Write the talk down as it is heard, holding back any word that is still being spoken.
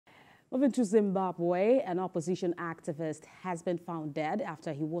Moving to Zimbabwe, an opposition activist has been found dead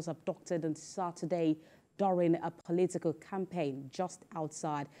after he was abducted on Saturday during a political campaign just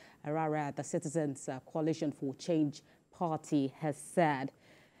outside Harare, the Citizens Coalition for Change party has said.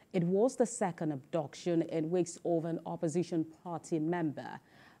 It was the second abduction in weeks of an opposition party member.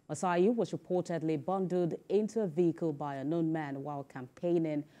 Masaya was reportedly bundled into a vehicle by a known man while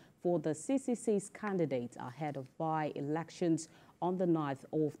campaigning for the CCC's candidate ahead of by-elections on the 9th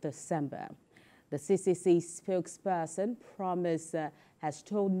of December. The CCC spokesperson has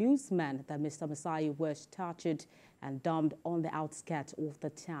told newsmen that Mr. Masaya was tortured and dumped on the outskirts of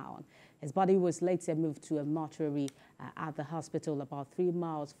the town. His body was later moved to a mortuary at the hospital about 3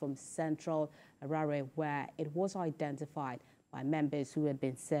 miles from central Harare, where it was identified by members who had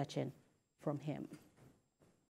been searching for him.